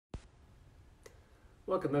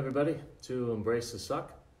Welcome everybody to Embrace the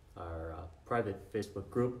Suck, our private Facebook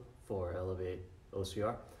group for Elevate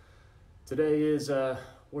OCR. Today is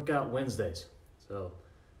Workout Wednesdays, so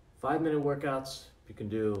 5-minute workouts you can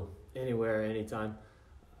do anywhere, anytime.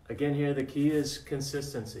 Again here, the key is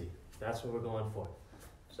consistency. That's what we're going for.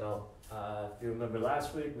 So if you remember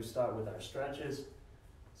last week, we start with our stretches.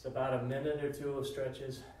 It's about a minute or two of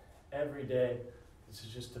stretches every day. This is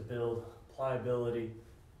just to build pliability,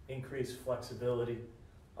 increase flexibility.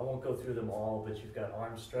 I won't go through them all, but you've got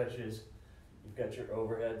arm stretches, you've got your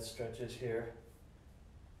overhead stretches here,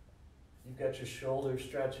 you've got your shoulder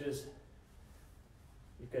stretches,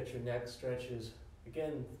 you've got your neck stretches.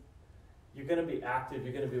 Again, you're going to be active,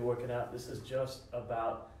 you're going to be working out. This is just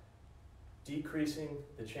about decreasing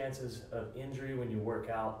the chances of injury when you work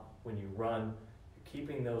out, when you run. You're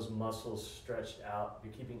keeping those muscles stretched out,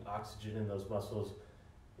 you're keeping oxygen in those muscles.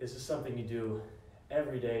 This is something you do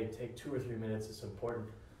every day. Take 2 or 3 minutes, it's important.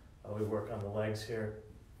 We work on the legs here.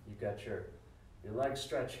 You've got your leg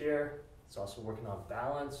stretch here. It's also working on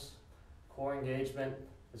balance, core engagement.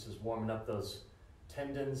 This is warming up those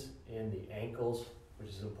tendons in the ankles, which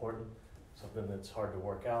is important, something that's hard to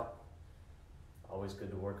work out. Always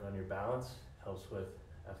good to work on your balance, helps with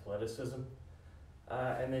athleticism.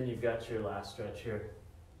 And then you've got your last stretch here,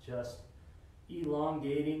 just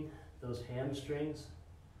elongating those hamstrings,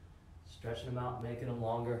 stretching them out, making them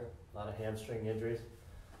longer. A lot of hamstring injuries.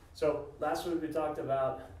 So last week we talked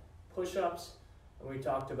about push-ups, and we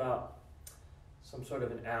talked about some sort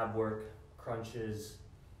of an ab work, crunches,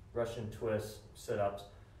 Russian twists, sit-ups.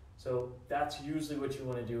 So that's usually what you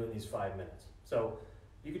want to do in these 5 minutes. So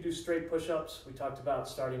you could do straight push-ups. We talked about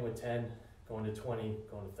starting with 10, going to 20,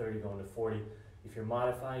 going to 30, going to 40. If you're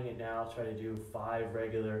modifying it now, try to do 5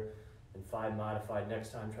 regular and 5 modified.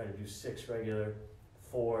 Next time, try to do 6 regular,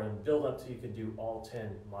 4, and build up till you can do all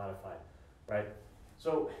 10 modified, right?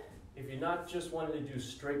 So if you're not just wanting to do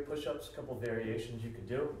straight push-ups, a couple variations you could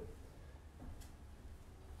do.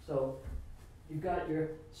 So you've got your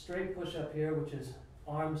straight push-up here, which is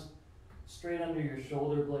arms straight under your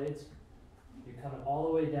shoulder blades. You're coming all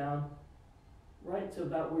the way down, right to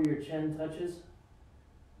about where your chin touches,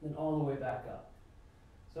 then all the way back up.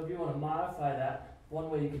 So if you want to modify that, one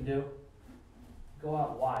way you can do, go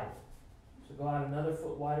out wide. So go out another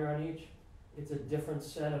foot wider on each. It's a different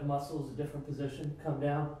set of muscles, a different position. Come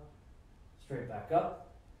down, straight back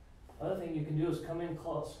up. Other thing you can do is come in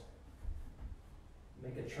close.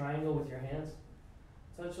 Make a triangle with your hands.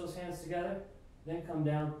 Touch those hands together, then come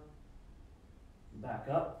down, back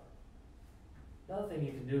up. Another thing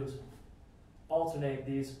you can do is alternate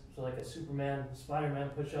these. So like a Superman, Spider-Man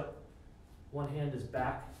push-up. One hand is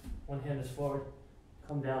back, one hand is forward.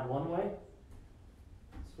 Come down one way,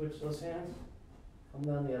 switch those hands, come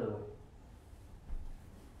down the other way.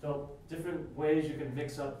 So different ways you can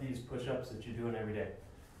mix up these push-ups that you're doing every day.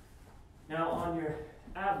 Now on your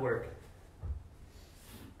ab work,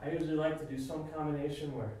 I usually like to do some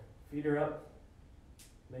combination where feet are up,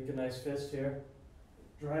 make a nice fist here,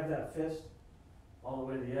 drive that fist all the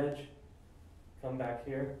way to the edge, come back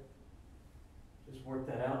here, just work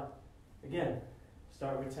that out. Again,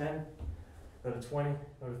 start with 10, go to 20,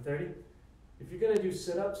 go to 30. If you're gonna do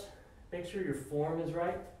sit-ups, make sure your form is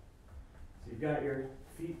right. So you've got your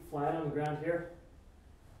feet flat on the ground here,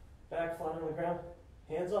 back flat on the ground,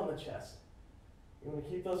 hands on the chest. You want to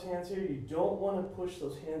keep those hands here. You don't want to push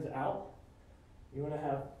those hands out. You want to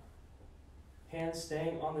have hands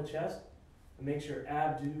staying on the chest and make sure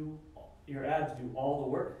your abs do all the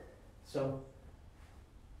work. So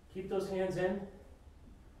keep those hands in.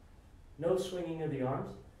 No swinging of the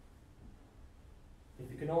arms.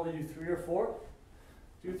 If you can only do 3 or 4,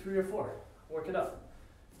 do 3 or 4. Work it up.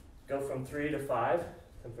 Go from 3 to 5,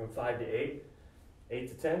 and from 5 to 8, 8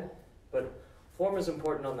 to 10. But form is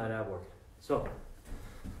important on that ab work. So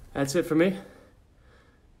that's it for me.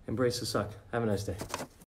 Embrace the suck. Have a nice day.